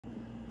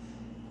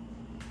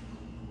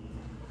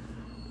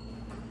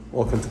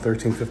Welcome to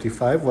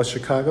 1355 West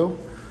Chicago,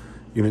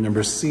 unit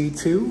number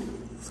C2.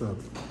 It's a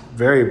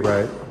very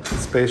bright,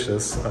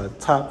 spacious,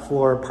 top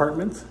floor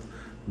apartment.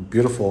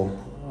 Beautiful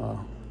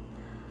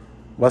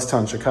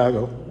Westtown,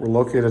 Chicago. We're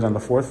located on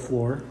the 4th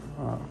floor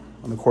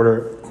on the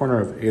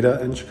corner of Ada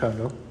and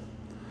Chicago.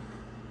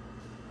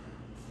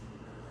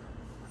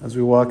 As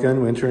we walk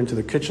in, we enter into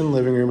the kitchen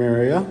living room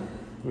area.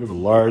 We have a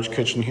large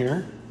kitchen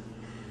here.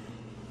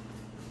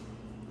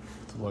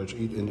 It's a large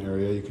eat-in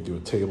area. You could do a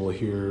table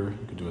here,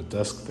 you could do a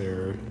desk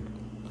there,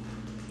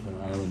 an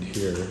island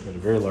here, but a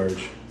very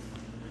large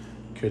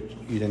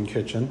eat-in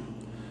kitchen.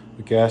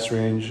 A gas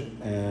range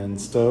and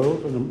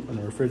stove and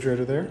a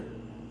refrigerator there.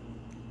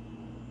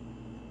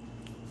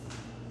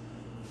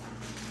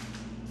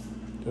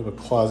 We have a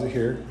closet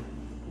here.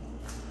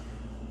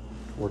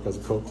 Work as a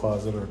coat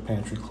closet or a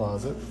pantry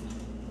closet.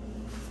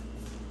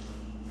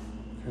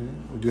 Okay.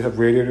 We do have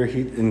radiator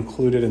heat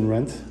included in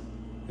rent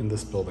in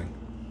this building.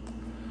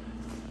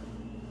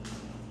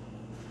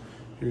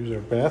 Here's our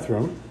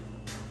bathroom.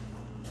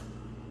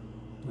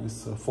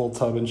 Nice full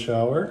tub and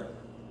shower.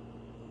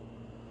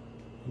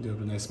 We do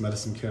have a nice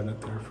medicine cabinet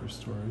there for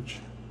storage.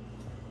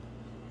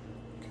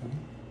 Okay.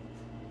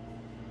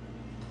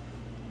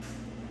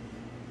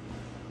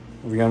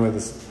 Moving on with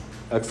this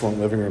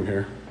excellent living room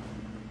here.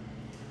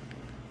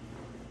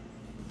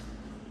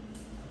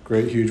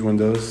 Great huge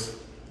windows.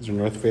 These are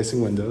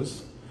north-facing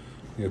windows.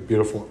 We have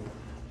beautiful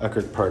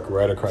Eckerd Park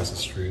right across the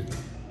street.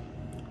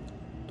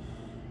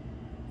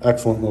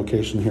 Excellent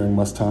location here in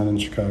Westtown in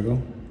Chicago.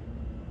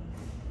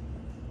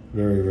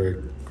 Very,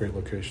 very great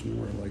location.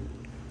 We're like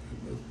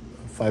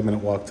a 5-minute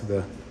walk to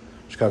the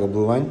Chicago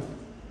Blue Line.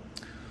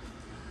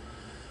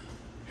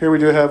 Here we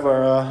do have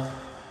our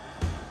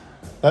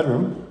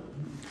bedroom.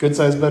 Good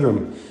sized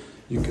bedroom.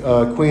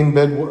 Queen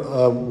bed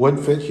would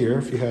fit here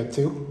if you had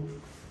to.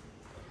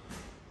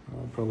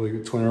 Probably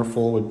a twin or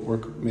full would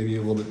work maybe a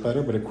little bit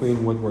better, but a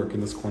queen would work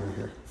in this corner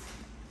here.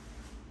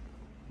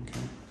 Okay.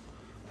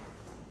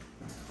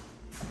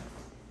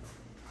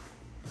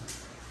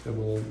 Have a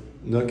little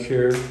nook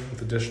here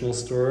with additional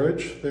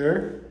storage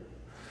there.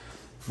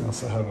 We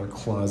also have our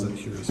closet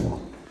here as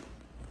well.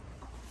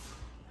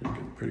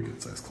 Pretty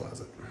good sized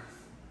closet.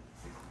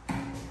 Got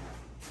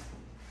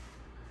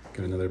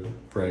another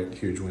bright,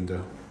 huge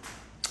window.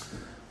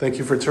 Thank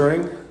you for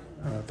touring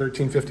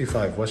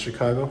 1355 West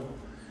Chicago.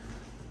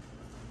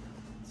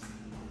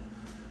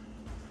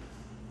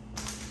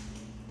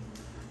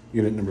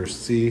 Unit number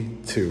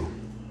C2.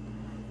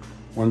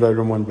 1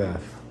 bedroom, 1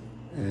 bath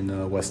in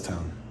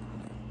Westtown.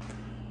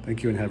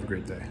 Thank you and have a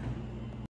great day.